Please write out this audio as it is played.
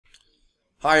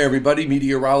Hi everybody,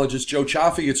 meteorologist Joe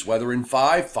Cioffi. It's weather in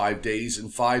 5 days in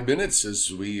 5 minutes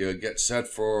as we get set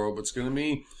for what's going to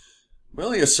be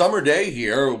really a summer day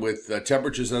here with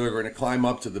temperatures that are going to climb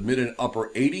up to the mid and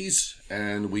upper 80s,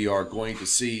 and we are going to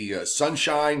see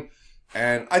sunshine.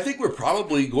 And I think we're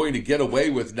probably going to get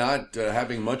away with not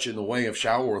having much in the way of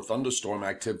shower or thunderstorm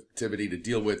activity to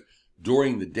deal with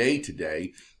during the day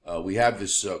today. We have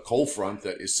this cold front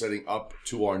that is setting up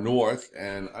to our north,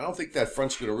 and I don't think that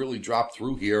front's going to really drop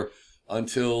through here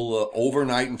until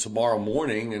overnight and tomorrow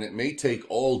morning, and it may take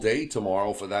all day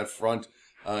tomorrow for that front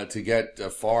to get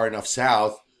far enough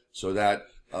south so that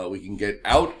we can get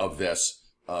out of this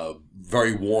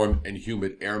very warm and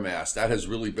humid air mass. That has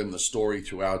really been the story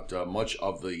throughout much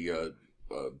of the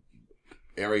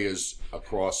areas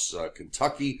across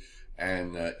Kentucky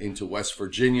and into West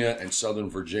Virginia and Southern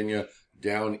Virginia,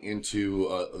 down into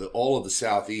all of the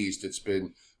southeast. It's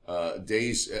been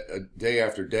day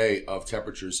after day of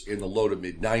temperatures in the low to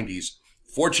mid 90s.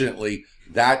 Fortunately,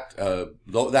 that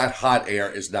hot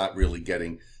air is not really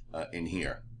getting in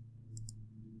here.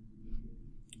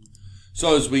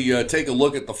 So as we take a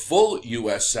look at the full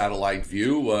U.S. satellite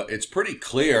view, it's pretty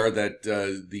clear that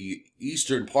the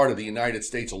eastern part of the United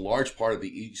States, a large part of the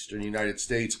eastern United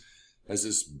States, has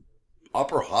this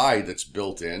upper high that's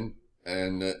built in.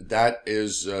 And that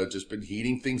is just been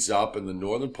heating things up in the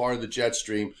northern part of the jet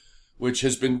stream, which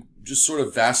has been just sort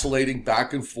of vacillating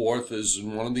back and forth, is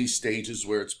in one of these stages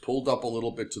where it's pulled up a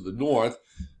little bit to the north.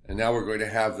 And now we're going to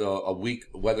have a weak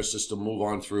weather system move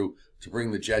on through to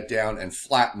bring the jet down and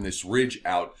flatten this ridge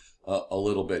out a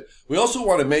little bit. We also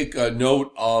want to make a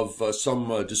note of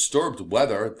some disturbed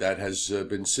weather that has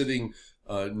been sitting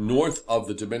north of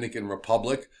the Dominican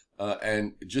Republic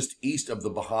and just east of the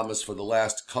Bahamas for the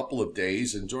last couple of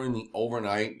days. And during the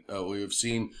overnight, we have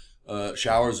seen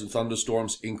showers and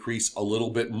thunderstorms increase a little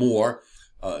bit more.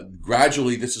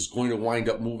 Gradually, this is going to wind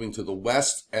up moving to the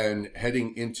west and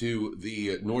heading into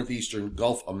the northeastern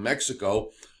Gulf of Mexico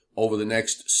over the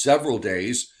next several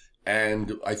days.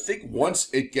 And I think once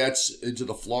it gets into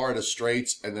the Florida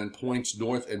Straits and then points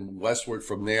north and westward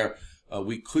from there,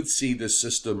 we could see this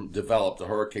system develop. The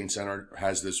Hurricane Center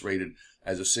has this rated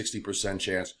as a 60%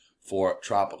 chance for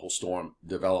tropical storm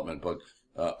development. But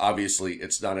obviously,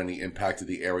 it's not any impact to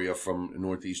the area from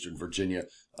northeastern Virginia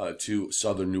to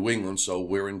southern New England. So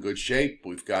we're in good shape.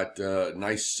 We've got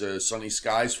nice sunny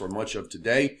skies for much of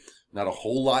today. Not a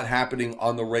whole lot happening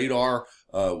on the radar.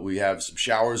 We have some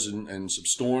showers and some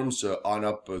storms on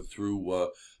up through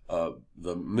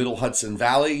the middle Hudson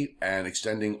Valley and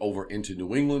extending over into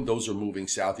New England. Those are moving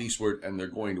southeastward and they're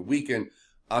going to weaken.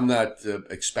 I'm not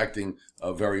expecting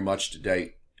very much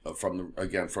today from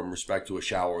respect to a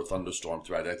shower or thunderstorm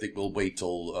threat. I think we'll wait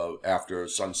till after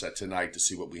sunset tonight to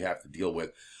see what we have to deal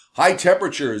with. High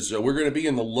temperatures, we're going to be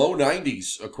in the low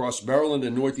 90s across Maryland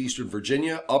and northeastern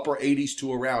Virginia, upper 80s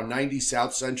to around 90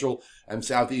 south central and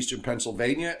southeastern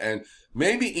Pennsylvania, and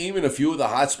maybe even a few of the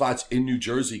hot spots in New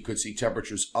Jersey could see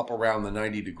temperatures up around the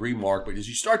 90-degree mark. But as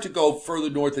you start to go further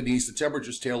north and east, the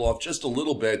temperatures tail off just a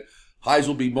little bit. Highs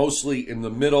will be mostly in the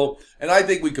middle, and I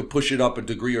think we could push it up a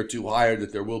degree or two higher,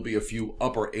 that there will be a few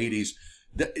upper 80s.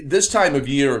 This time of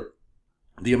year,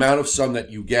 the amount of sun that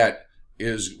you get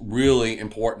is really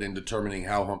important in determining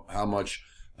how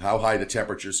high the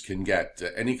temperatures can get.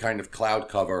 Any kind of cloud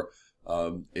cover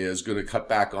is going to cut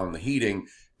back on the heating.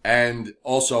 And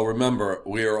also remember,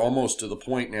 we are almost to the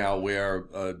point now where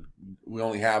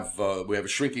we have a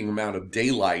shrinking amount of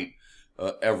daylight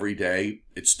every day.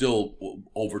 It's still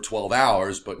over 12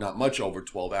 hours, but not much over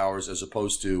 12 hours, as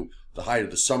opposed to the height of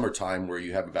the summertime where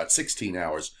you have about 16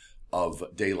 hours of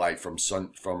daylight from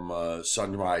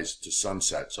sunrise to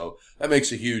sunset. So that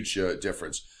makes a huge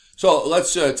difference. So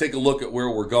let's take a look at where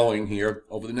we're going here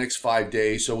over the next 5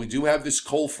 days. So we do have this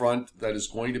cold front that is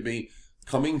going to be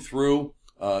coming through.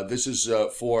 This is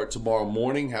for tomorrow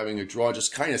morning, having a draw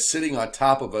just kind of sitting on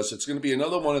top of us. It's going to be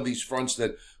another one of these fronts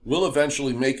that will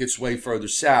eventually make its way further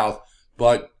south,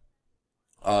 but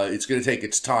it's going to take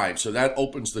its time. So that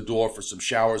opens the door for some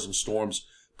showers and storms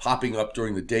popping up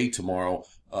during the day tomorrow.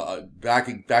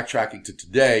 Backtracking to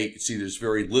today, you can see there's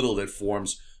very little that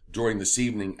forms during this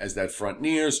evening as that front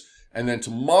nears. And then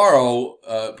tomorrow,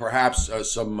 perhaps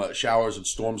some showers and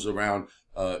storms around.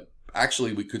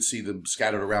 Actually, we could see them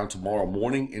scattered around tomorrow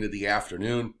morning into the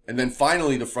afternoon. And then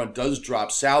finally, the front does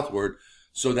drop southward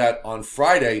so that on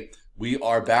Friday, we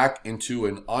are back into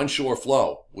an onshore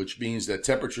flow, which means that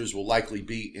temperatures will likely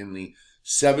be in the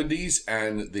 70s,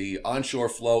 and the onshore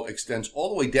flow extends all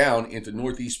the way down into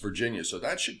northeast Virginia. So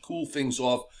that should cool things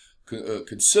off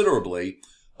considerably.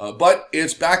 But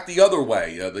it's back the other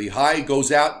way. The high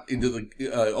goes out into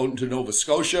Nova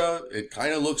Scotia. It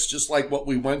kind of looks just like what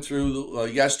we went through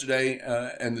yesterday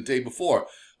and the day before.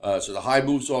 So the high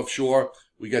moves offshore.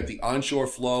 We get the onshore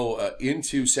flow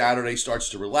into Saturday, starts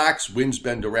to relax. Winds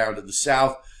bend around to the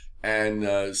south.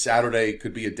 And Saturday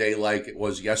could be a day like it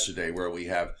was yesterday, where we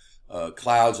have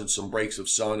clouds and some breaks of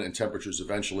sun, and temperatures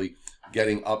eventually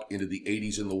getting up into the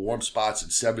 80s in the warm spots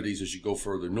and 70s as you go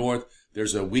further north.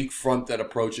 There's a weak front that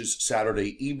approaches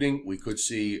Saturday evening. We could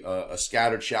see a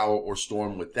scattered shower or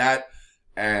storm with that.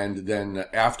 And then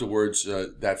afterwards,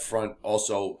 that front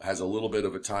also has a little bit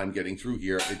of a time getting through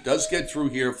here. It does get through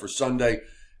here for Sunday,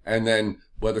 and then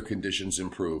weather conditions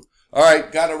improve. All right,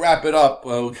 got to wrap it up.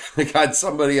 I got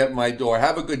somebody at my door.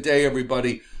 Have a good day,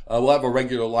 everybody. We'll have a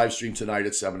regular live stream tonight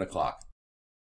at 7 o'clock.